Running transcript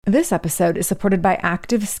This episode is supported by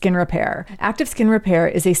Active Skin Repair. Active Skin Repair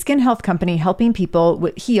is a skin health company helping people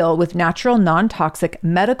heal with natural, non-toxic,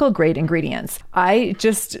 medical-grade ingredients. I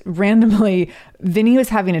just randomly, Vinny was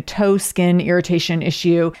having a toe skin irritation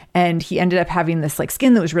issue, and he ended up having this like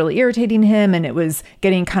skin that was really irritating him, and it was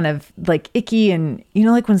getting kind of like icky, and you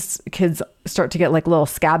know, like when kids start to get like little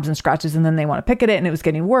scabs and scratches and then they want to pick at it, and it was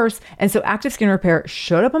getting worse. And so Active Skin Repair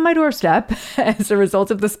showed up on my doorstep as a result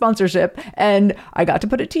of the sponsorship, and I got to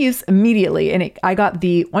put it to use immediately. And I got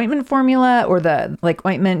the ointment formula, or the like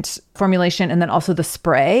ointment formulation, and then also the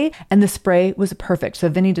spray, and the spray was perfect. So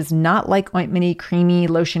Vinny does not like ointmenty, creamy,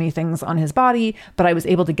 lotiony things on his body, but I was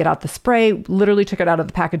able to get out the spray, literally took it out of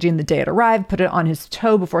the packaging the day it arrived, put it on his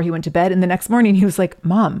toe before he went to bed. And the next morning he was like,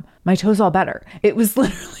 "Mom, my toe's all better." It was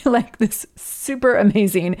literally like this super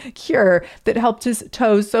amazing cure that helped his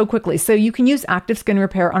toes so quickly. So you can use Active Skin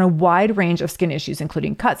Repair on a wide range of skin issues,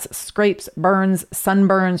 including cuts, scrapes, burns,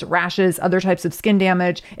 sunburns, rashes, other types of skin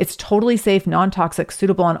damage. It's totally safe, non-toxic,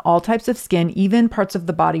 suitable on all types of skin, even parts of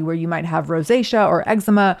the body where you might have rosacea or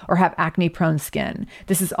eczema or have acne-prone skin.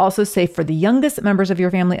 This is also safe for the youngest members of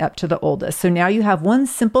your family up to the oldest. So now you have one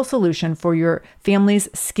simple solution for your family's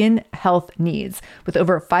skin health needs. With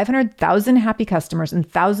over 500,000 happy customers and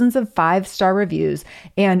thousands of 5-star reviews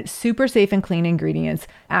and super safe and clean ingredients,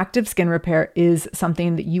 Active Skin Repair is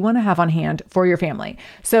something that you want to have on hand for your family.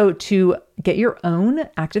 So to get your own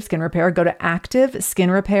Active Skin Repair, go to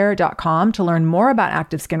activeskinrepair.com to learn more about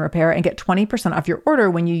Active Skin Repair and get 20% off your order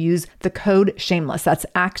when you use the code SHAMELESS. That's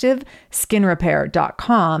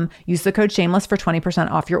activeskinrepair.com. Use the code SHAMELESS for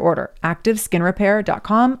 20% off your order.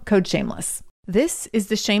 activeskinrepair.com, code SHAMELESS. This is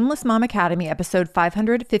the Shameless Mom Academy, episode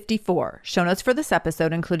 554. Show notes for this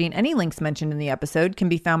episode, including any links mentioned in the episode, can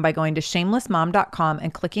be found by going to shamelessmom.com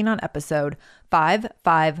and clicking on episode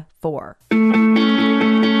 554.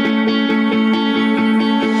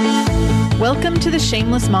 Welcome to the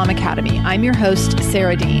Shameless Mom Academy. I'm your host,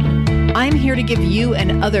 Sarah Dean. I'm here to give you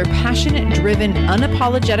and other passionate, driven,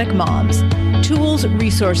 unapologetic moms tools,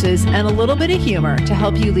 resources, and a little bit of humor to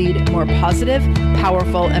help you lead more positive,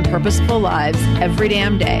 powerful, and purposeful lives every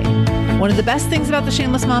damn day. One of the best things about the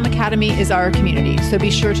Shameless Mom Academy is our community, so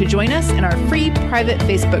be sure to join us in our free private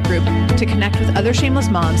Facebook group to connect with other shameless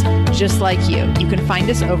moms just like you. You can find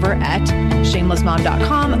us over at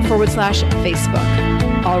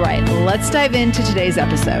shamelessmom.com/Facebook. All right, let's dive into today's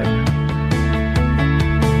episode.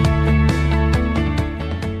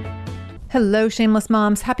 Hello, Shameless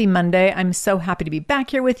Moms. Happy Monday. I'm so happy to be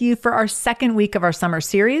back here with you for our second week of our summer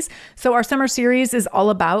series. So our summer series is all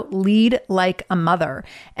about lead like a mother.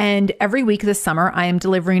 And every week this summer, I am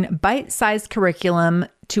delivering bite-sized curriculum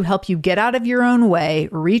to help you get out of your own way,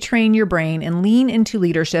 retrain your brain, and lean into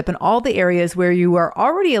leadership in all the areas where you are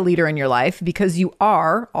already a leader in your life because you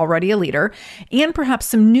are already a leader, and perhaps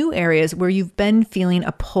some new areas where you've been feeling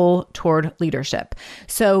a pull toward leadership.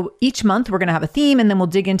 So each month we're going to have a theme, and then we'll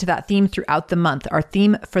dig into that theme throughout the month. Our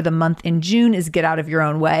theme for the month in June is Get Out of Your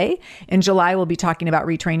Own Way. In July, we'll be talking about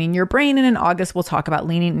retraining your brain, and in August, we'll talk about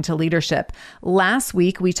leaning into leadership. Last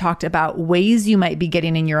week, we talked about ways you might be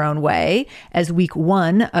getting in your own way as week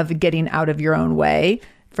 1 of getting out of your own way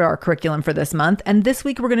for our curriculum for this month. And this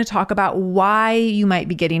week, we're going to talk about why you might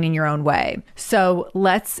be getting in your own way. So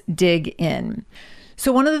let's dig in.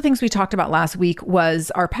 So one of the things we talked about last week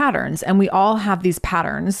was our patterns, and we all have these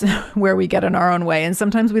patterns where we get in our own way, and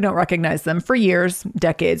sometimes we don't recognize them for years,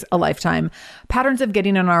 decades, a lifetime. Patterns of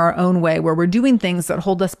getting in our own way where we're doing things that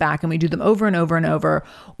hold us back and we do them over and over and over,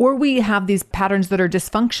 or we have these patterns that are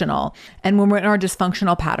dysfunctional. And when we're in our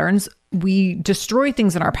dysfunctional patterns, we destroy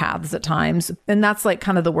things in our paths at times. And that's like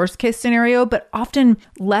kind of the worst case scenario, but often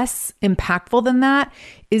less impactful than that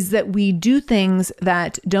is that we do things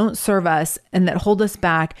that don't serve us and that hold us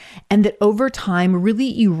back, and that over time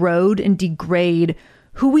really erode and degrade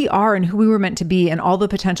who we are and who we were meant to be and all the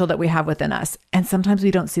potential that we have within us. And sometimes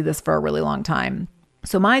we don't see this for a really long time.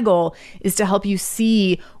 So my goal is to help you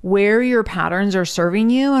see where your patterns are serving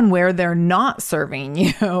you and where they're not serving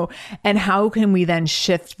you, and how can we then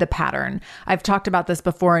shift the pattern. I've talked about this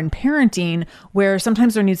before in parenting, where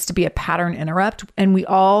sometimes there needs to be a pattern interrupt, and we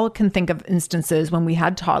all can think of instances when we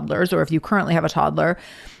had toddlers, or if you currently have a toddler,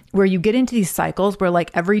 where you get into these cycles where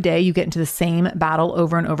like every day you get into the same battle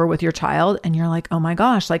over and over with your child, and you're like, oh my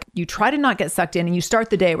gosh, like you try to not get sucked in, and you start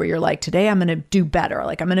the day where you're like, today I'm going to do better.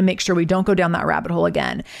 Like I'm going to make sure we don't go down that rabbit hole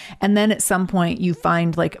again. And then at some point you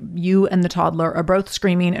find like you and the toddler are both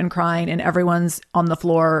screaming and crying and everyone's on the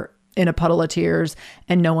floor in a puddle of tears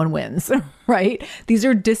and no one wins, right? These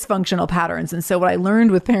are dysfunctional patterns. And so what I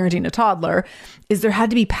learned with parenting a toddler is there had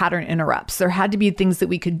to be pattern interrupts. There had to be things that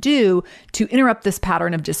we could do to interrupt this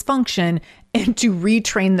pattern of dysfunction and to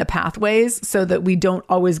retrain the pathways so that we don't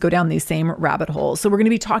always go down these same rabbit holes. So we're going to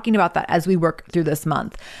be talking about that as we work through this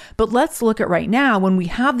month. But let's look at right now, when we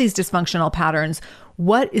have these dysfunctional patterns,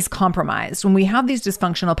 what is compromised? When we have these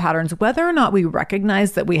dysfunctional patterns, whether or not we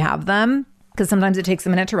recognize that we have them, because sometimes it takes a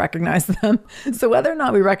minute to recognize them. So whether or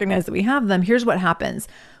not we recognize that we have them, here's what happens.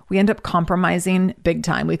 We end up compromising big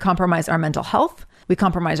time. We compromise our mental health. We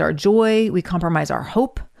compromise our joy. We compromise our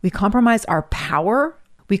hope. We compromise our power.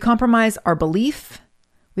 We compromise our belief.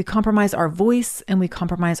 We compromise our voice, and we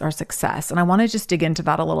compromise our success. And I want to just dig into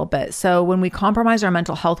that a little bit. So when we compromise our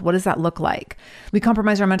mental health, what does that look like? We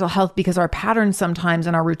compromise our mental health because our patterns sometimes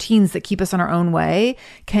and our routines that keep us on our own way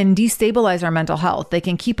can destabilize our mental health. They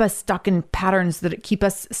can keep us stuck in patterns that keep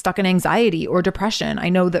us stuck in anxiety or depression. I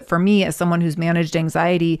know that for me, as someone who's managed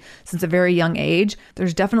anxiety since a very young age,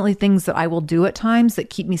 there's definitely things that I will do at times that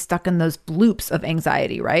keep me stuck in those loops of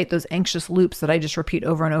anxiety, right? Those anxious loops that I just repeat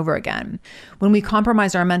over and over again. When we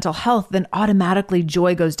compromise our mental health, then automatically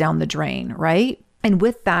joy goes down the drain, right? And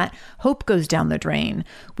with that, hope goes down the drain.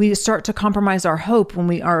 We start to compromise our hope when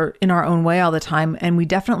we are in our own way all the time, and we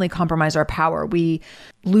definitely compromise our power. We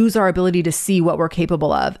lose our ability to see what we're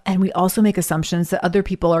capable of. And we also make assumptions that other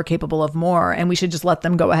people are capable of more, and we should just let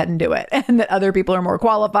them go ahead and do it. And that other people are more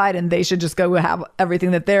qualified and they should just go have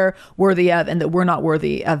everything that they're worthy of and that we're not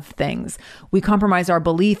worthy of things. We compromise our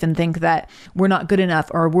belief and think that we're not good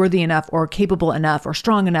enough or worthy enough or capable enough or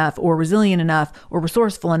strong enough or resilient enough or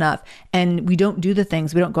resourceful enough. And we don't do the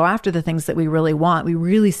things, we don't go after the things that we really want. We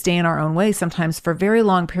really stay in our own way sometimes for very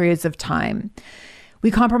long periods of time.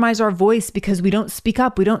 We compromise our voice because we don't speak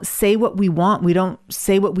up. We don't say what we want. We don't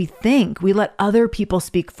say what we think. We let other people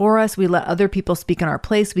speak for us. We let other people speak in our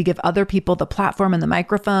place. We give other people the platform and the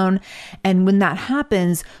microphone. And when that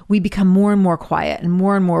happens, we become more and more quiet and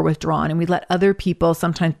more withdrawn. And we let other people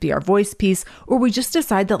sometimes be our voice piece, or we just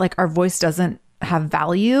decide that like our voice doesn't have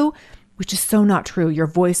value, which is so not true. Your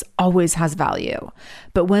voice always has value.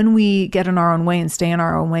 But when we get in our own way and stay in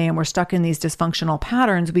our own way and we're stuck in these dysfunctional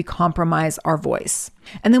patterns, we compromise our voice.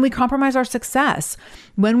 And then we compromise our success.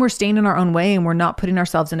 When we're staying in our own way and we're not putting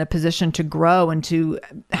ourselves in a position to grow and to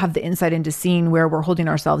have the insight into seeing where we're holding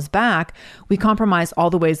ourselves back, we compromise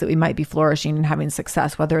all the ways that we might be flourishing and having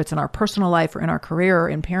success, whether it's in our personal life or in our career or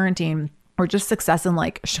in parenting, or just success in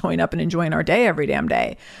like showing up and enjoying our day every damn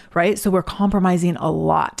day, right? So we're compromising a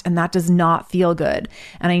lot, and that does not feel good.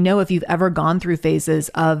 And I know if you've ever gone through phases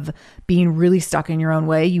of being really stuck in your own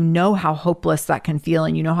way, you know how hopeless that can feel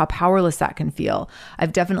and you know how powerless that can feel.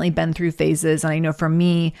 I've definitely been through phases. And I know for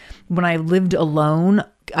me, when I lived alone,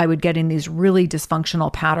 I would get in these really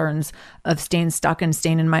dysfunctional patterns of staying stuck and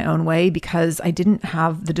staying in my own way because I didn't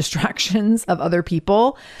have the distractions of other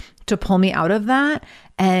people to pull me out of that.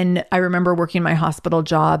 And I remember working my hospital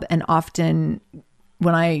job, and often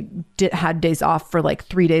when I had days off for like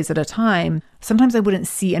 3 days at a time, sometimes I wouldn't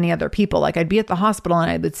see any other people. Like I'd be at the hospital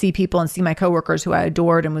and I would see people and see my coworkers who I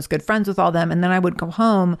adored and was good friends with all them. And then I would go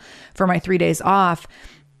home for my 3 days off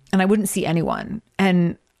and I wouldn't see anyone.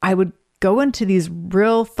 And I would go into these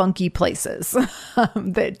real funky places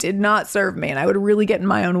that did not serve me. And I would really get in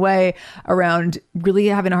my own way around really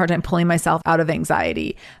having a hard time pulling myself out of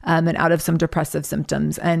anxiety and out of some depressive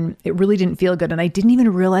symptoms. And it really didn't feel good. And I didn't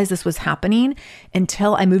even realize this was happening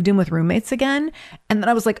until I moved in with roommates again. And then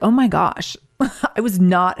I was like, oh my gosh, I was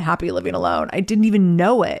not happy living alone. I didn't even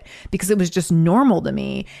know it because it was just normal to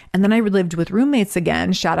me. And then I lived with roommates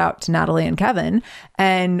again, shout out to Natalie and Kevin.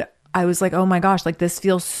 And I was like, oh my gosh, like this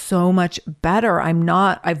feels so much better.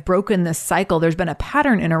 I've broken this cycle. There's been a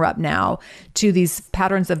pattern interrupt now to these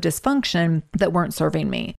patterns of dysfunction that weren't serving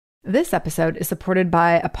me. This episode is supported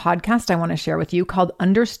by a podcast I want to share with you called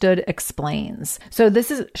Understood Explains. So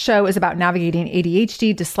this show is about navigating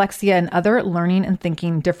ADHD, dyslexia, and other learning and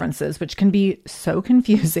thinking differences, which can be so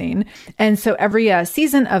confusing. And so every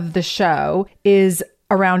season of the show is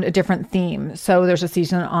around a different theme. So there's a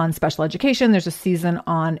season on special education, there's a season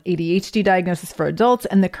on ADHD diagnosis for adults,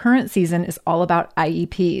 and the current season is all about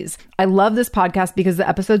IEPs. I love this podcast because the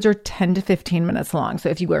episodes are 10 to 15 minutes long. So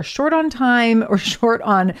if you are short on time or short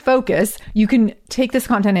on focus, you can take this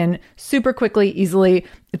content in super quickly, easily.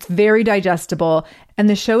 It's very digestible. And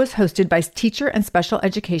the show is hosted by teacher and special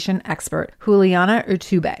education expert, Juliana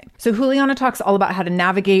Urtubey. So Juliana talks all about how to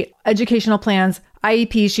navigate educational plans,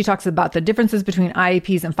 IEPs, she talks about the differences between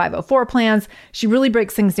IEPs and 504 plans. She really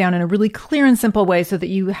breaks things down in a really clear and simple way so that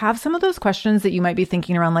you have some of those questions that you might be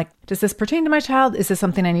thinking around, like, does this pertain to my child? Is this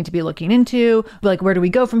something I need to be looking into? Like, where do we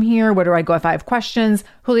go from here? Where do I go if I have questions?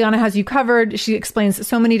 Juliana has you covered. She explains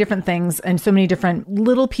so many different things and so many different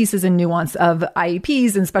little pieces and nuance of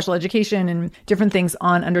IEPs and special education and different things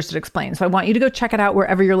on Understood Explains. So I want you to go check it out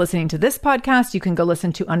wherever you're listening to this podcast. You can go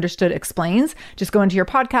listen to Understood Explains. Just go into your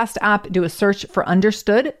podcast app, do a search for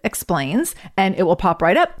Understood Explains, and it will pop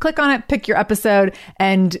right up. Click on it, pick your episode,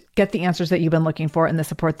 and get the answers that you've been looking for and the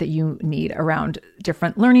support that you need around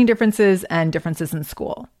different learning differences and differences in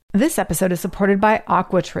school. This episode is supported by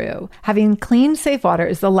AquaTrue. Having clean, safe water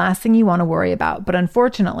is the last thing you want to worry about. But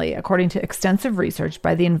unfortunately, according to extensive research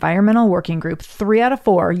by the Environmental Working Group, 3 out of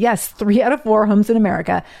 4 homes in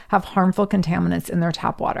America have harmful contaminants in their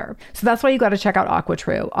tap water. So that's why you got to check out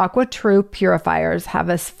AquaTrue. AquaTrue purifiers have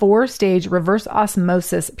a 4-stage reverse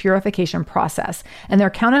osmosis purification process. And their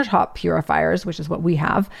countertop purifiers, which is what we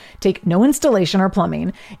have, take no installation or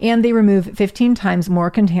plumbing, and they remove 15 times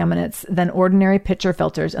more contaminants than ordinary pitcher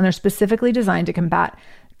filters. And they're specifically designed to combat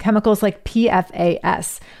chemicals like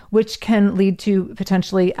PFAS, which can lead to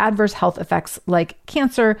potentially adverse health effects like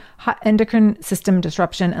cancer, endocrine system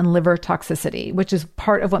disruption, and liver toxicity, which is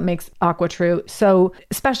part of what makes AquaTrue so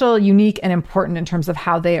special, unique, and important in terms of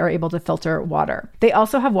how they are able to filter water. They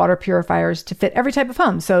also have water purifiers to fit every type of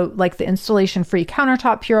home. So like the installation-free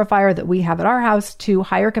countertop purifier that we have at our house to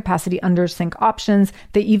higher capacity under sink options.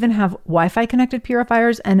 They even have Wi-Fi connected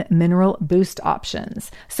purifiers and mineral boost options.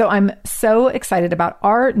 So I'm so excited about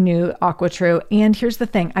our new AquaTrue. And here's the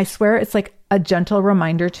thing. I swear it's like a gentle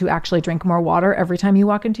reminder to actually drink more water every time you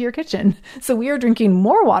walk into your kitchen. So we are drinking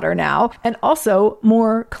more water now and also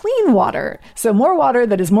more clean water. So more water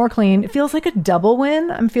that is more clean. It feels like a double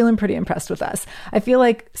win. I'm feeling pretty impressed with us. I feel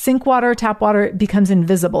like sink water, tap water becomes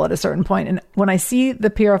invisible at a certain point. And when I see the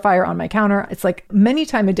purifier on my counter, it's like many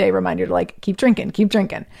times a day reminder to like, keep drinking, keep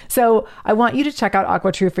drinking. So I want you to check out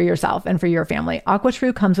AquaTrue for yourself and for your family.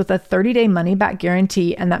 AquaTrue comes with a 30-day money-back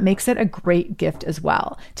guarantee, and that makes it a great gift as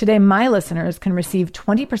well. Today, my listeners can receive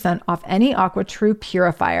 20% off any AquaTrue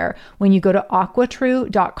purifier when you go to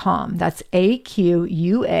aquatrue.com. That's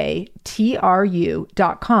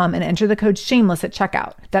AQUATRU.com and enter the code shameless at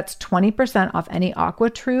checkout. That's 20% off any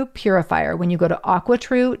AquaTrue purifier when you go to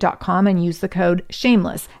aquatrue.com and use the code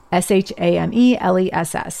shameless,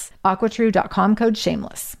 SHAMELESS. aquatrue.com code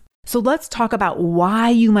shameless. So let's talk about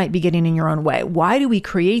why you might be getting in your own way. Why do we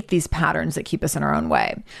create these patterns that keep us in our own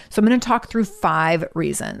way? So I'm going to talk through 5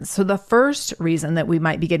 reasons. So the first reason that we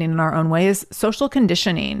might be getting in our own way is social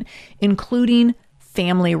conditioning, including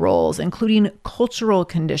family roles, including cultural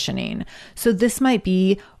conditioning. So this might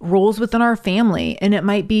be roles within our family, and it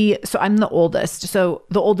might be, so I'm the oldest. So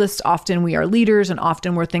the oldest, often we are leaders, and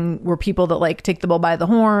often we're people that like take the bull by the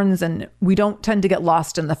horns, and we don't tend to get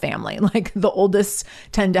lost in the family. Like the oldest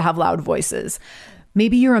tend to have loud voices.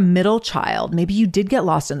 Maybe you're a middle child. Maybe you did get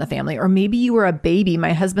lost in the family, or maybe you were a baby.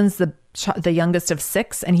 My husband's the youngest of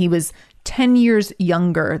 6, and he was 10 years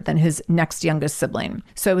younger than his next youngest sibling.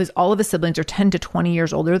 So all of his siblings are 10 to 20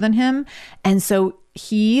 years older than him. And so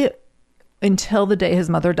he, until the day his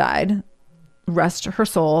mother died, rest her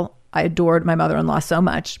soul, I adored my mother-in-law so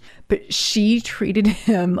much, but she treated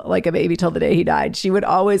him like a baby till the day he died. She would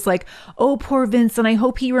always like, oh, poor Vince, and I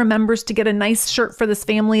hope he remembers to get a nice shirt for this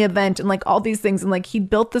family event, and like all these things. And like he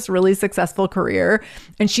built this really successful career,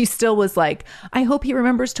 and she still was like, I hope he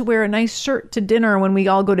remembers to wear a nice shirt to dinner when we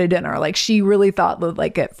all go to dinner. Like she really thought that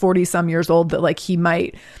like at 40 some years old that like he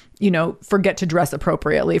might, forget to dress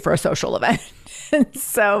appropriately for a social event. And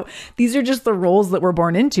so these are just the roles that we're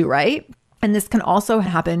born into, right? And this can also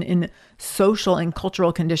happen in social and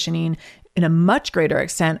cultural conditioning in a much greater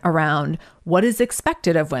extent around what is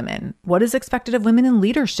expected of women. What is expected of women in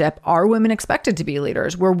leadership? Are women expected to be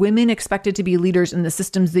leaders? Were women expected to be leaders in the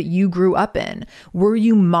systems that you grew up in? Were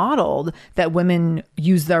you modeled that women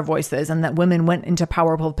use their voices and that women went into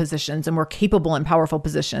powerful positions and were capable in powerful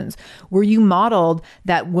positions? Were you modeled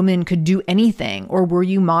that women could do anything? Or were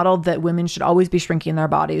you modeled that women should always be shrinking their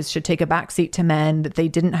bodies, should take a backseat to men, that they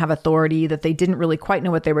didn't have authority, that they didn't really quite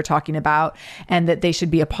know what they were talking about, and that they should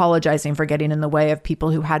be apologizing for getting in the way of people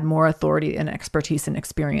who had more authority and expertise and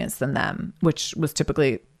experience than them, which was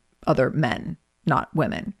typically other men, not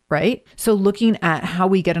women, right? So looking at how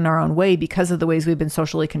we get in our own way because of the ways we've been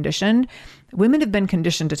socially conditioned, women have been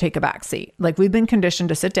conditioned to take a back seat. Like we've been conditioned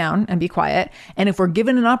to sit down and be quiet. And if we're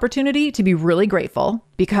given an opportunity, to be really grateful,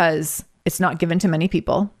 because it's not given to many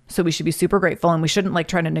people. So we should be super grateful, and we shouldn't like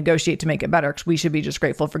try to negotiate to make it better, because we should be just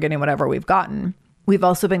grateful for getting whatever we've gotten. We've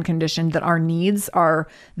also been conditioned that our needs are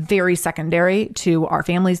very secondary to our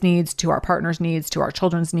family's needs, to our partner's needs, to our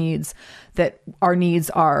children's needs, that our needs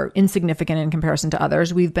are insignificant in comparison to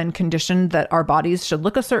others. We've been conditioned that our bodies should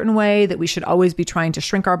look a certain way, that we should always be trying to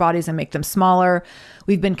shrink our bodies and make them smaller.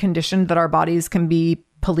 We've been conditioned that our bodies can be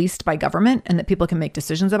policed by government and that people can make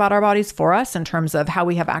decisions about our bodies for us in terms of how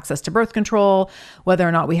we have access to birth control, whether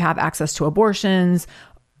or not we have access to abortions,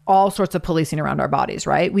 all sorts of policing around our bodies,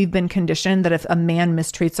 right? We've been conditioned that if a man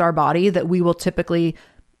mistreats our body, that we will typically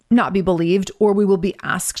not be believed, or we will be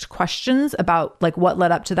asked questions about like what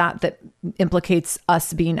led up to that implicates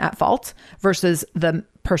us being at fault versus the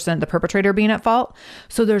perpetrator being at fault.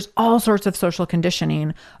 So there's all sorts of social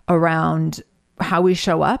conditioning around how we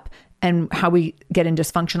show up and how we get in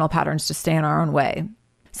dysfunctional patterns to stay in our own way.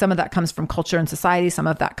 Some of that comes from culture and society. Some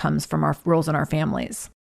of that comes from our roles in our families.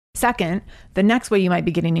 Second, the next way you might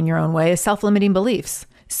be getting in your own way is self-limiting beliefs.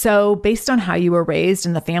 So based on how you were raised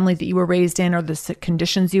and the family that you were raised in, or the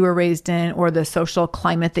conditions you were raised in, or the social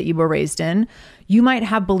climate that you were raised in, you might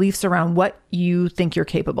have beliefs around what you think you're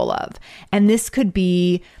capable of. And this could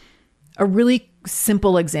be a really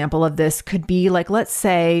simple example of this could be like, let's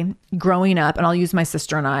say growing up, and I'll use my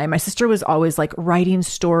sister and I, my sister was always like writing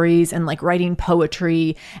stories and like writing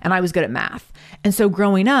poetry, and I was good at math. And so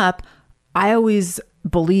growing up, I always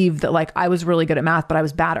believed that like I was really good at math, but I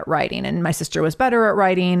was bad at writing, and my sister was better at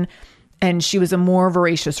writing, and she was a more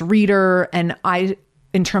voracious reader. And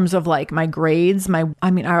in terms of like my grades, I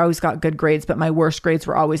always got good grades, but my worst grades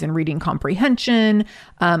were always in reading comprehension.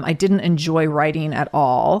 I didn't enjoy writing at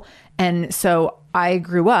all. And so I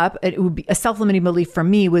grew up, it would be a self-limiting belief for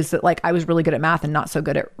me was that like I was really good at math and not so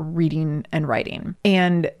good at reading and writing.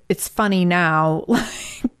 And it's funny now,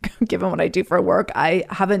 like, given what I do for work, I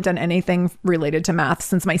haven't done anything related to math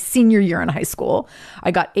since my senior year in high school. I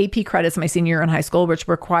got AP credits my senior year in high school, which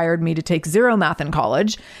required me to take 0 math in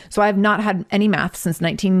college. So I have not had any math since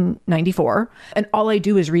 1994. And all I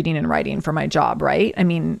do is reading and writing for my job, right? I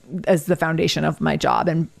mean, as the foundation of my job.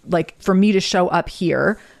 And like for me to show up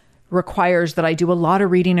here requires that I do a lot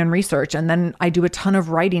of reading and research. And then I do a ton of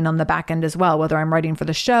writing on the back end as well, whether I'm writing for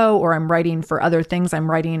the show or I'm writing for other things. I'm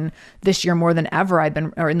writing this year more than ever.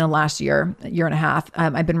 Or in the last year and a half,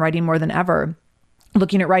 I've been writing more than ever,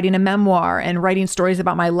 looking at writing a memoir and writing stories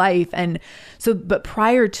about my life. And so, but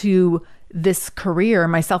prior to this career,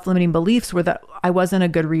 my self-limiting beliefs were that I wasn't a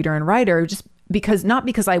good reader and writer, not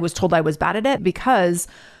because I was told I was bad at it, because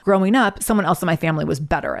growing up, someone else in my family was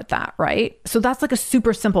better at that, right? So that's like a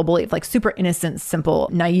super simple belief, like super innocent, simple,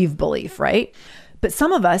 naive belief, right? But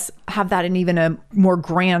some of us have that in even a more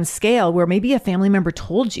grand scale where maybe a family member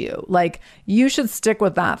told you, like, you should stick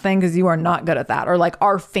with that thing because you are not good at that. Or like,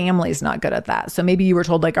 our family's not good at that. So maybe you were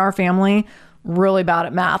told like, our family really bad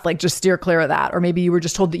at math, like just steer clear of that. Or maybe you were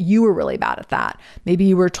just told that you were really bad at that. Maybe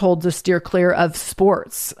you were told to steer clear of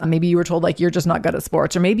sports. Maybe you were told like, you're just not good at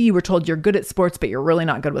sports. Or maybe you were told you're good at sports, but you're really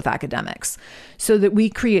not good with academics. So that we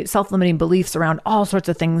create self-limiting beliefs around all sorts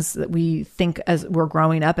of things that we think as we're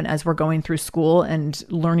growing up and as we're going through school and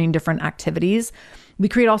learning different activities, we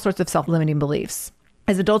create all sorts of self-limiting beliefs.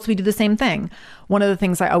 As adults, we do the same thing. One of the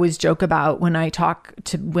things I always joke about when I talk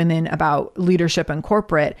to women about leadership and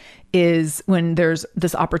corporate is when there's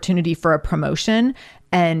this opportunity for a promotion,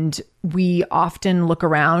 and we often look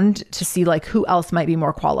around to see like who else might be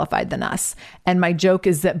more qualified than us. And my joke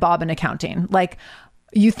is that Bob in accounting, like,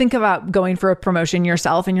 you think about going for a promotion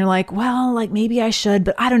yourself and you're like, well, like maybe I should,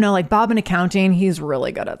 but I don't know, like Bob in accounting, he's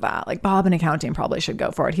really good at that. Like Bob in accounting probably should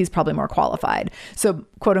go for it. He's probably more qualified. So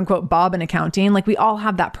quote unquote, Bob in accounting, like we all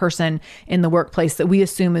have that person in the workplace that we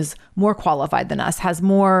assume is more qualified than us, has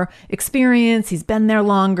more experience. He's been there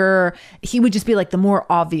longer. He would just be like the more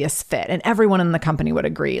obvious fit. And everyone in the company would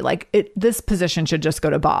agree, like this position should just go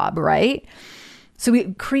to Bob, right? So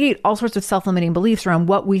we create all sorts of self-limiting beliefs around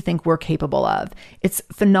what we think we're capable of. It's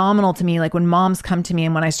phenomenal to me. Like when moms come to me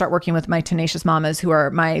and when I start working with my tenacious mamas who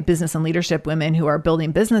are my business and leadership women who are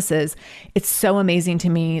building businesses, it's so amazing to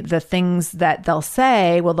me the things that they'll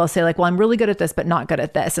say. Well, they'll say like, well, I'm really good at this, but not good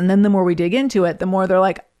at this. And then the more we dig into it, the more they're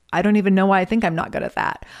like, I don't even know why I think I'm not good at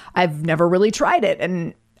that. I've never really tried it.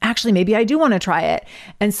 And actually, maybe I do want to try it.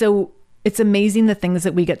 And so it's amazing the things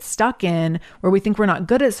that we get stuck in where we think we're not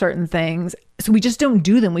good at certain things. So we just don't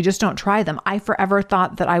do them. We just don't try them. I forever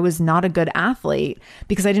thought that I was not a good athlete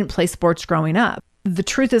because I didn't play sports growing up. The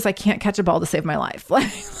truth is I can't catch a ball to save my life. Like,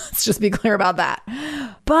 let's just be clear about that.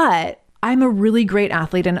 But I'm a really great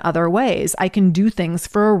athlete in other ways. I can do things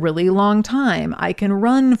for a really long time. I can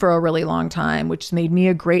run for a really long time, which made me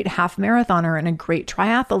a great half marathoner and a great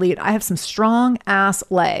triathlete. I have some strong ass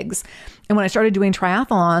legs. And when I started doing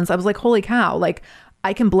triathlons, I was like, holy cow, like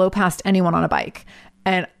I can blow past anyone on a bike.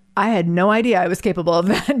 And I had no idea I was capable of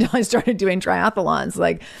that until I started doing triathlons.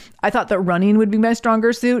 Like, I thought that running would be my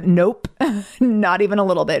stronger suit. Nope, not even a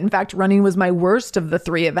little bit. In fact, running was my worst of the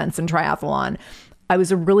 3 events in triathlon. I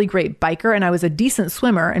was a really great biker and I was a decent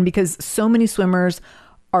swimmer. And because so many swimmers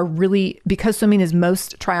because swimming is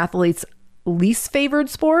most triathletes' least favored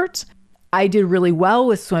sport, I did really well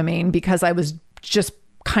with swimming because I was just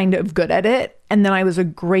kind of good at it. And then I was a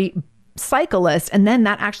great cyclist. And then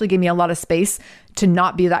that actually gave me a lot of space to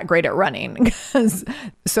not be that great at running.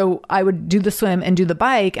 So I would do the swim and do the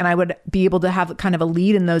bike, and I would be able to have kind of a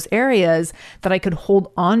lead in those areas that I could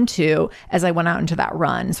hold on to as I went out into that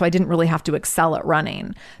run. So I didn't really have to excel at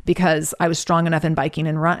running because I was strong enough in biking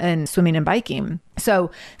and swimming and biking.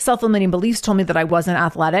 So self-limiting beliefs told me that I wasn't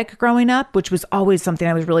athletic growing up, which was always something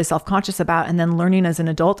I was really self-conscious about. And then learning as an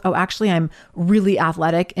adult, oh, actually, I'm really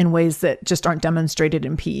athletic in ways that just aren't demonstrated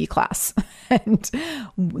in PE class. And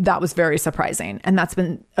that was very surprising. And that's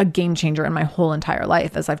been a game changer in my whole entire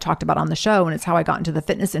life, as I've talked about on the show. And it's how I got into the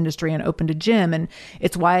fitness industry and opened a gym. And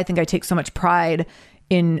it's why I think I take so much pride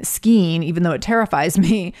in skiing, even though it terrifies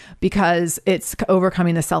me, because it's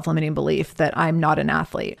overcoming the self-limiting belief that I'm not an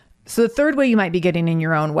athlete. So the third way you might be getting in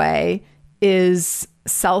your own way is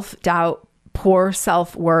self-doubt, poor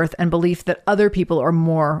self-worth, and belief that other people are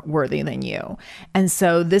more worthy than you. And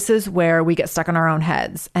so this is where we get stuck in our own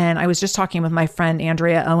heads. And I was just talking with my friend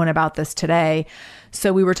Andrea Owen about this today.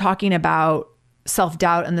 So we were talking about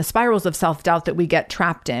self-doubt and the spirals of self-doubt that we get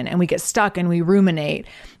trapped in, and we get stuck and we ruminate.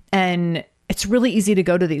 And it's really easy to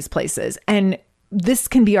go to these places. And this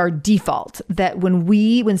can be our default, that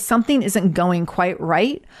when something isn't going quite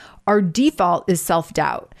right, our default is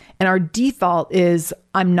self-doubt. And our default is,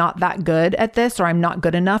 I'm not that good at this, or I'm not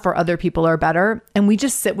good enough, or other people are better. And we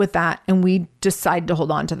just sit with that and we decide to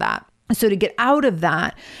hold on to that. So to get out of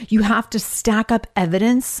that, you have to stack up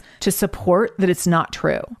evidence to support that it's not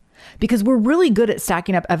true. Because we're really good at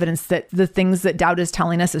stacking up evidence that the things that doubt is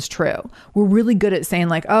telling us is true. We're really good at saying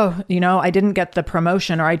like, oh, I didn't get the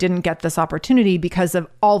promotion, or I didn't get this opportunity because of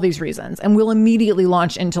all these reasons. And we'll immediately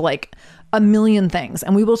launch into like a million things,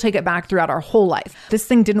 and we will take it back throughout our whole life. This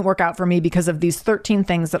thing didn't work out for me because of these 13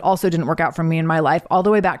 things that also didn't work out for me in my life, all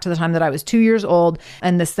the way back to the time that I was 2 years old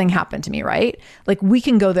and this thing happened to me, right? Like, we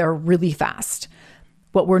can go there really fast.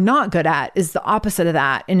 What we're not good at is the opposite of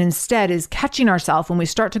that. And instead is catching ourselves when we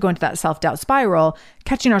start to go into that self-doubt spiral,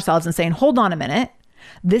 catching ourselves and saying, hold on a minute,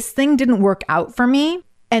 this thing didn't work out for me.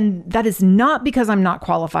 And that is not because I'm not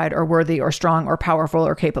qualified or worthy or strong or powerful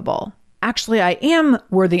or capable. Actually, I am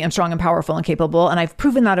worthy and strong and powerful and capable. And I've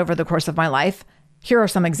proven that over the course of my life. Here are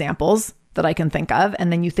some examples that I can think of. And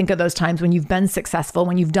then you think of those times when you've been successful,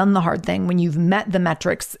 when you've done the hard thing, when you've met the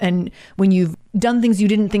metrics, and when you've done things you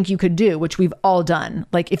didn't think you could do, which we've all done.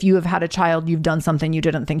 Like, if you have had a child, you've done something you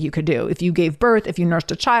didn't think you could do. If you gave birth, if you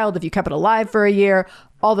nursed a child, if you kept it alive for a year,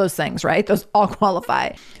 all those things, right? Those all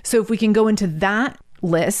qualify. So if we can go into that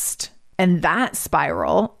list and that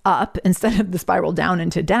spiral up instead of the spiral down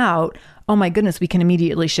into doubt, oh my goodness, we can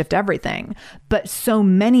immediately shift everything. But so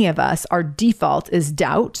many of us, our default is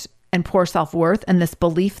doubt and poor self-worth and this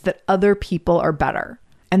belief that other people are better.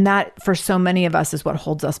 And that, for so many of us, is what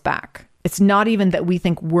holds us back. It's not even that we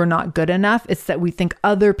think we're not good enough. It's that we think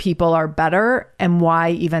other people are better, and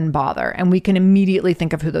why even bother? And we can immediately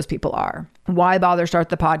think of who those people are. Why bother start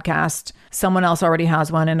the podcast? Someone else already has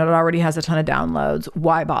one and it already has a ton of downloads.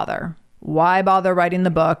 Why bother? Why bother writing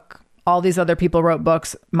the book? All these other people wrote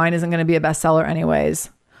books. Mine isn't going to be a bestseller anyways.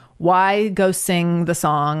 Why go sing the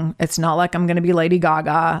song? It's not like I'm going to be Lady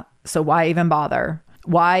Gaga. So why even bother?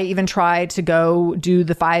 Why even try to go do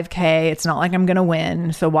the 5K? It's not like I'm going to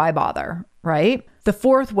win. So why bother, right? The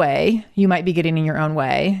fourth way you might be getting in your own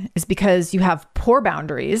way is because you have poor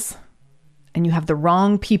boundaries and you have the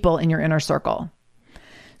wrong people in your inner circle.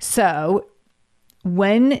 So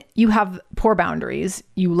when you have poor boundaries,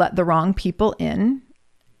 you let the wrong people in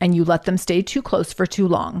and you let them stay too close for too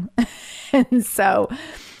long. And so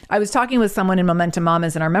I was talking with someone in Momentum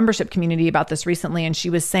Mamas in our membership community about this recently, and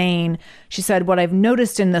she said, what I've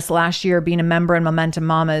noticed in this last year being a member in Momentum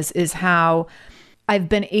Mamas is how I've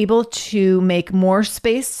been able to make more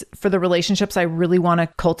space for the relationships I really want to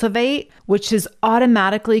cultivate, which has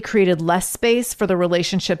automatically created less space for the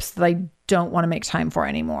relationships that I don't want to make time for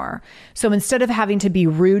anymore. So instead of having to be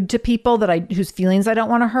rude to people whose feelings I don't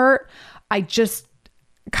want to hurt, I just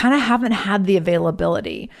kind of haven't had the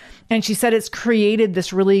availability. And she said it's created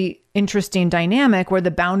this really interesting dynamic where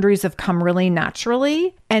the boundaries have come really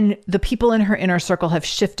naturally and the people in her inner circle have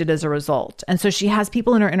shifted as a result. And so she has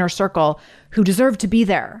people in her inner circle who deserve to be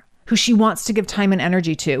there, who she wants to give time and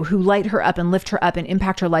energy to, who light her up and lift her up and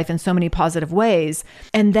impact her life in so many positive ways.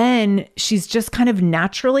 And then she's just kind of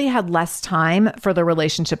naturally had less time for the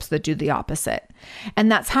relationships that do the opposite.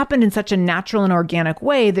 And that's happened in such a natural and organic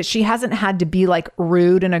way that she hasn't had to be like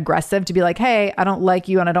rude and aggressive to be like, hey, I don't like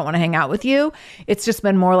you and I don't want to hang out with you. It's just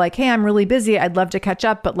been more like, hey, I'm really busy. I'd love to catch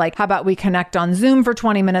up, but like, how about we connect on Zoom for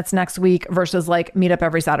 20 minutes next week versus like meet up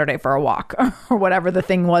every Saturday for a walk or whatever the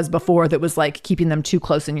thing was before that was like keeping them too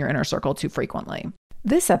close in your inner circle too frequently.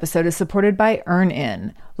 This episode is supported by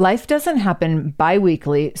EarnIn. Life doesn't happen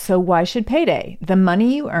bi-weekly, so why should payday? The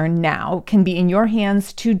money you earn now can be in your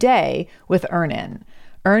hands today with EarnIn.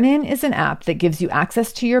 EarnIn is an app that gives you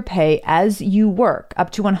access to your pay as you work, up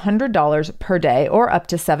to $100 per day or up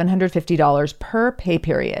to $750 per pay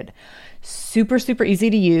period. Super, super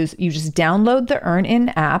easy to use. You just download the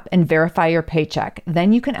EarnIn app and verify your paycheck.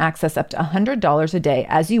 Then you can access up to $100 a day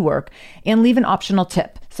as you work and leave an optional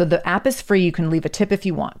tip. So the app is free. You can leave a tip if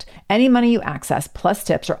you want. Any money you access plus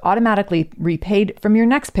tips are automatically repaid from your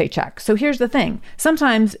next paycheck. So here's the thing.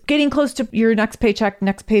 Sometimes getting close to your next paycheck,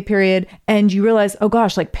 next pay period, and you realize, oh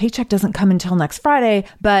gosh, like paycheck doesn't come until next Friday,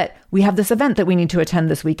 but we have this event that we need to attend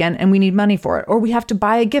this weekend and we need money for it. Or we have to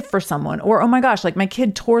buy a gift for someone. Or, oh my gosh, like my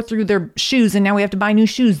kid tore through their shoes and now we have to buy new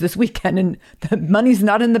shoes this weekend and the money's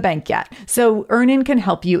not in the bank yet. So EarnIn can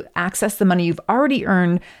help you access the money you've already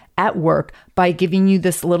earned at work by giving you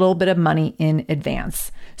this little bit of money in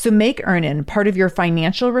advance. So make EarnIn part of your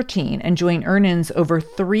financial routine and join EarnIn's over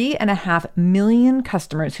 3.5 million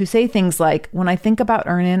customers who say things like, when I think about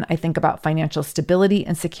EarnIn, I think about financial stability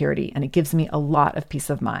and security, and it gives me a lot of peace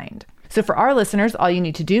of mind. So for our listeners, all you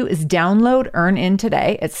need to do is download EarnIn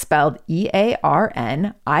today. It's spelled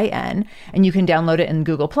EarnIn, and you can download it in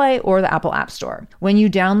Google Play or the Apple App Store. When you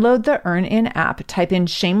download the EarnIn app, type in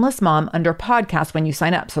Shameless Mom under podcast when you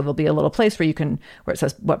sign up. So there'll be a little place where it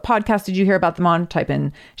says, what podcast did you hear about them on? Type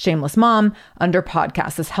in Shameless Mom under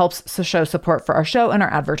podcast. This helps to show support for our show and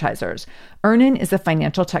our advertisers. EarnIn is a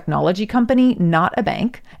financial technology company, not a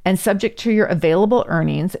bank, and subject to your available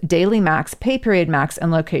earnings, daily max, pay period max,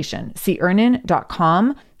 and location. See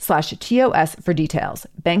earnin.com/TOS for details.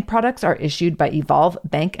 Bank products are issued by Evolve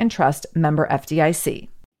Bank and Trust, member FDIC.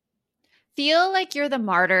 Feel like you're the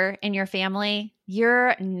martyr in your family?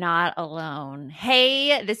 You're not alone.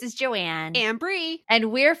 Hey, this is Joanne. And Brie.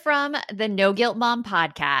 And we're from the No Guilt Mom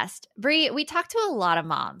podcast. Brie, we talk to a lot of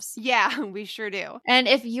moms. Yeah, we sure do. And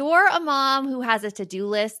if you're a mom who has a to-do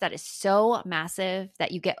list that is so massive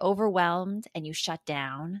that you get overwhelmed and you shut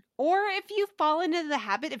down, or if you fall into the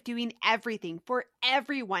habit of doing everything for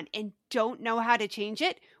everyone and don't know how to change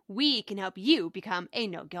it, we can help you become a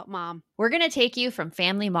no-guilt mom. we're going to take you from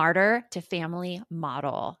family martyr to family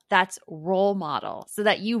model. That's role model, so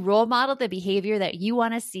that you role model the behavior that you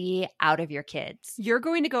want to see out of your kids. You're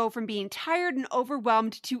going to go from being tired and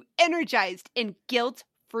overwhelmed to energized and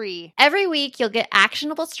guilt-free. Every week, you'll get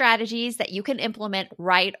actionable strategies that you can implement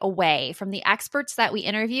right away from the experts that we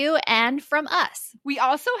interview and from us. We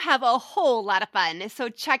also have a whole lot of fun, so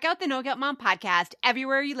check out the No Guilt Mom podcast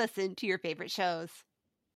everywhere you listen to your favorite shows.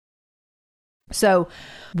 So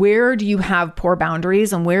where do you have poor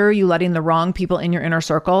boundaries, and where are you letting the wrong people in your inner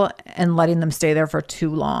circle and letting them stay there for too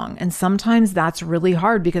long? And sometimes that's really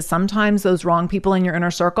hard, because sometimes those wrong people in your inner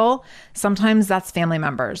circle, sometimes that's family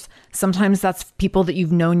members. Sometimes that's people that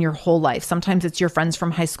you've known your whole life. Sometimes it's your friends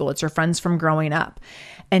from high school. It's your friends from growing up.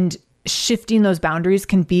 And shifting those boundaries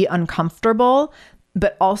can be uncomfortable,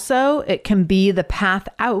 but also it can be the path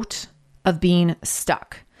out of being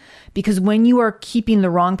stuck. Because when you are keeping the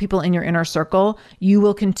wrong people in your inner circle, you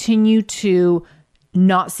will continue to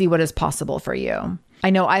not see what is possible for you. I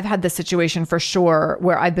know I've had this situation for sure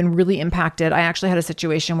where I've been really impacted. I actually had a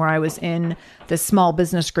situation where I was in this small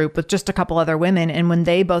business group with just a couple other women. And when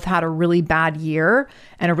they both had a really bad year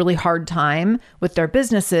and a really hard time with their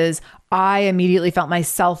businesses, I immediately felt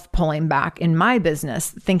myself pulling back in my business,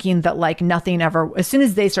 thinking that like nothing ever, as soon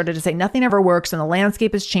as they started to say nothing ever works and the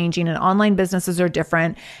landscape is changing and online businesses are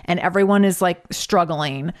different and everyone is like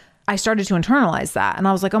struggling, I started to internalize that. And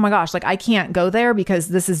I was like, oh my gosh, like I can't go there because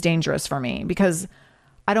this is dangerous for me, because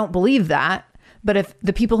I don't believe that. But if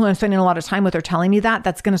the people who I'm spending a lot of time with are telling me that,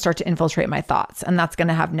 that's going to start to infiltrate my thoughts, and that's going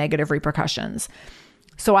to have negative repercussions.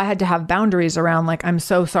 So I had to have boundaries around like, I'm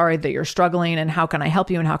so sorry that you're struggling, and how can I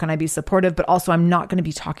help you, and how can I be supportive? But also, I'm not going to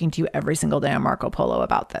be talking to you every single day on Marco Polo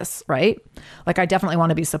about this, right? Like I definitely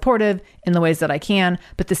want to be supportive in the ways that I can,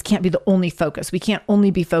 but this can't be the only focus. We can't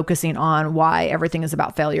only be focusing on why everything is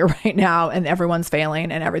about failure right now and everyone's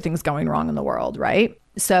failing and everything's going wrong in the world, right?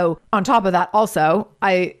 So on top of that, also,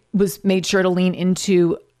 I was made sure to lean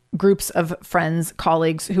into groups of friends,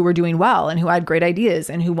 colleagues who were doing well and who had great ideas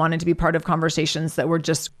and who wanted to be part of conversations that were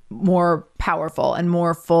just more powerful and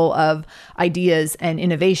more full of ideas and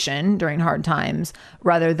innovation during hard times,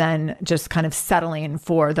 rather than just kind of settling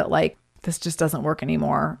for that, like, this just doesn't work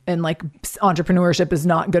anymore. And like entrepreneurship is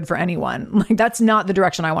not good for anyone. Like that's not the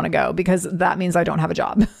direction I want to go, because that means I don't have a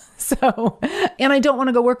job. So, and I don't want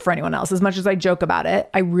to go work for anyone else. As much as I joke about it,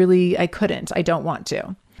 I couldn't. I don't want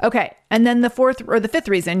to. Okay. And then the fourth or the fifth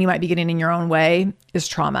reason you might be getting in your own way is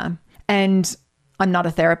trauma. And I'm not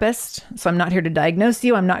a therapist, so I'm not here to diagnose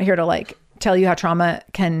you. I'm not here to like tell you how trauma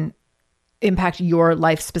can impact your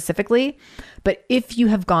life specifically. But if you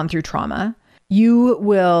have gone through trauma, you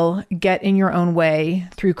will get in your own way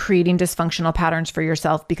through creating dysfunctional patterns for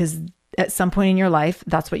yourself, because at some point in your life,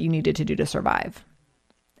 that's what you needed to do to survive.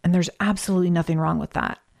 And there's absolutely nothing wrong with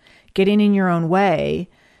that. Getting in your own way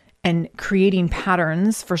and creating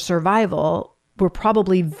patterns for survival were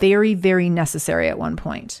probably very, very necessary at one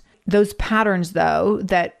point. Those patterns, though,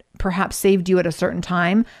 that perhaps saved you at a certain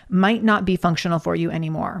time might not be functional for you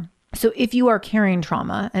anymore. So if you are carrying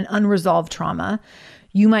trauma and unresolved trauma,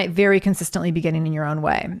 you might very consistently be getting in your own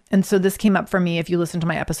way. And so this came up for me, if you listen to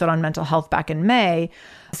my episode on mental health back in May,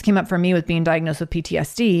 this came up for me with being diagnosed with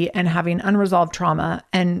PTSD and having unresolved trauma,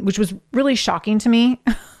 and which was really shocking to me.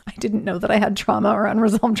 I didn't know that I had trauma or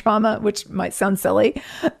unresolved trauma, which might sound silly,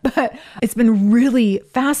 but it's been really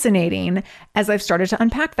fascinating as I've started to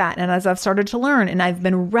unpack that and as I've started to learn, and I've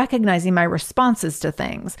been recognizing my responses to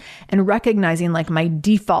things and recognizing like my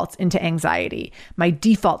defaults into anxiety, my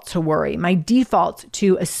default to worry, my default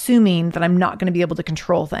to assuming that I'm not going to be able to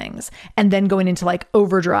control things, and then going into like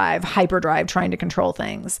overdrive, hyperdrive, trying to control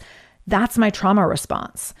things. That's my trauma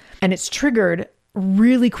response. And it's triggered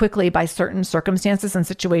really quickly by certain circumstances and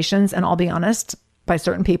situations, and I'll be honest, by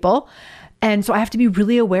certain people. And so I have to be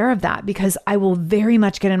really aware of that, because I will very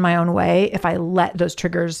much get in my own way if I let those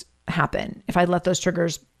triggers happen, if I let those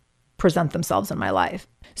triggers present themselves in my life.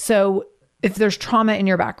 So if there's trauma in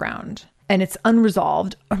your background and it's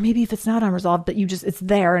unresolved, or maybe if it's not unresolved, but it's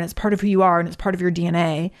there and it's part of who you are and it's part of your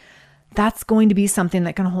DNA, that's going to be something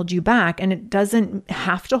that can hold you back. And it doesn't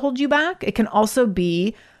have to hold you back. It can also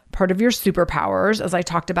be part of your superpowers, as I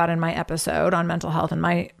talked about in my episode on mental health and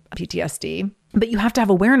my PTSD, but you have to have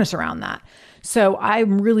awareness around that. So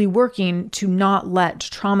I'm really working to not let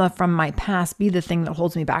trauma from my past be the thing that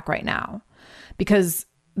holds me back right now, because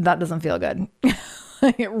that doesn't feel good.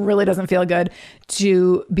 It really doesn't feel good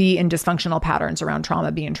to be in dysfunctional patterns around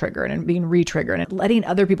trauma being triggered and being re-triggered, and letting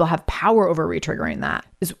other people have power over re-triggering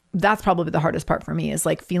that's probably the hardest part for me, is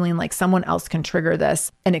like feeling like someone else can trigger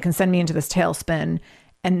this and it can send me into this tailspin.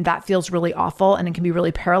 And that feels really awful, and it can be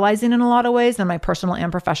really paralyzing in a lot of ways in my personal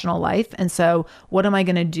and professional life. And so what am I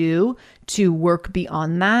going to do to work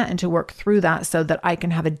beyond that and to work through that so that I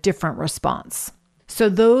can have a different response? So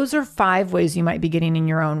those are 5 ways you might be getting in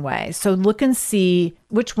your own way. So look and see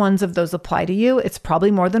which ones of those apply to you. It's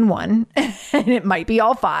probably more than one, and it might be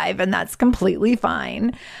all 5, and that's completely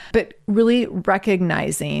fine. But really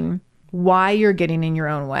recognizing why you're getting in your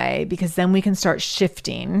own way, because then we can start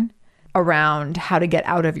shifting around how to get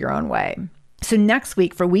out of your own way. So next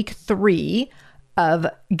week, for week 3 of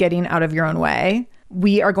getting out of your own way,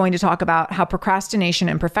 we are going to talk about how procrastination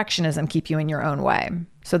and perfectionism keep you in your own way.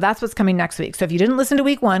 So that's what's coming next week. So if you didn't listen to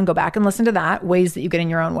week 1, go back and listen to that, ways that you get in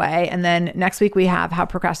your own way. And then next week we have how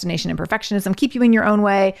procrastination and perfectionism keep you in your own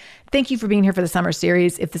way. Thank you for being here for the summer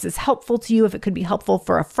series. If this is helpful to you, if it could be helpful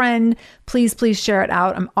for a friend, please share it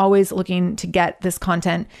out. I'm always looking to get this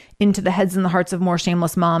content into the heads and the hearts of more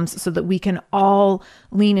shameless moms so that we can all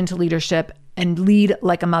lean into leadership and lead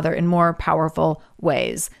like a mother in more powerful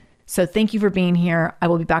ways. So thank you for being here. I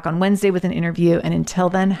will be back on Wednesday with an interview. And until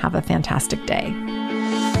then, have a fantastic day.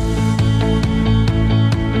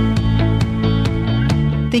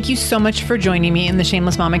 Thank you so much for joining me in the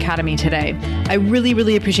Shameless Mom Academy today. I really,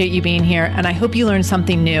 really appreciate you being here, and I hope you learned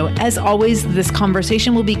something new. As always, this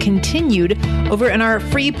conversation will be continued over in our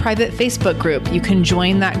free private Facebook group. You can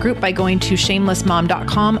join that group by going to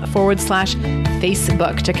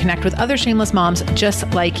shamelessmom.com/Facebook to connect with other shameless moms just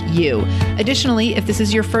like you. Additionally, if this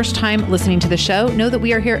is your first time listening to the show, know that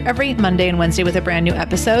we are here every Monday and Wednesday with a brand new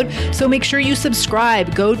episode. So make sure you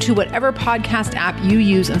subscribe. Go to whatever podcast app you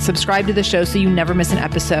use and subscribe to the show so you never miss an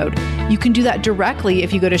episode. You can do that directly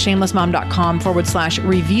if you go to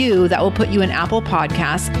shamelessmom.com/review. That will put you in Apple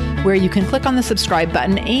Podcasts, where you can click on the subscribe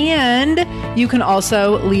button, and you can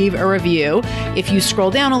also leave a review. If you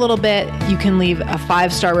scroll down a little bit, you can leave a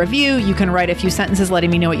 5-star review. You can write a few sentences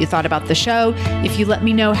letting me know what you thought about the show. If you let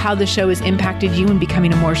me know how the show has impacted you in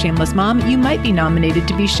becoming a more shameless mom, you might be nominated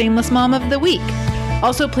to be Shameless Mom of the Week.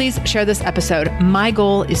 Also, please share this episode. My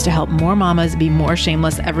goal is to help more mamas be more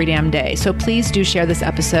shameless every damn day. So please do share this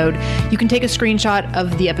episode. You can take a screenshot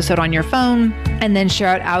of the episode on your phone and then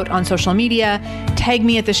share it out on social media. Tag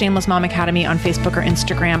me at the Shameless Mom Academy on Facebook or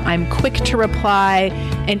Instagram. I'm quick to reply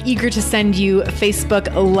and eager to send you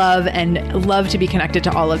Facebook love and love to be connected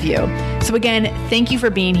to all of you. So again, thank you for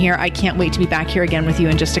being here. I can't wait to be back here again with you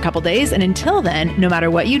in just a couple days. And until then, no matter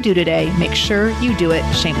what you do today, make sure you do it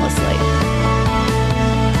shamelessly.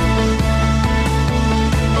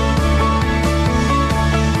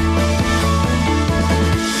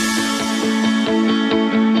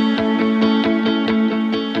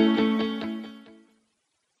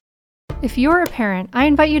 If you're a parent, I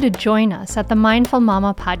invite you to join us at the Mindful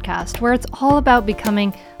Mama podcast, where it's all about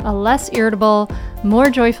becoming a less irritable,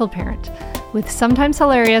 more joyful parent. With sometimes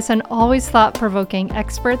hilarious and always thought-provoking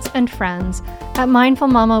experts and friends, at Mindful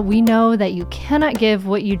Mama, we know that you cannot give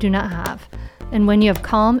what you do not have. And when you have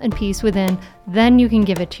calm and peace within, then you can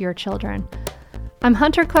give it to your children. I'm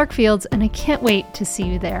Hunter Clark-Fields, and I can't wait to see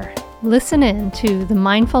you there. Listen in to the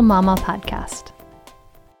Mindful Mama podcast.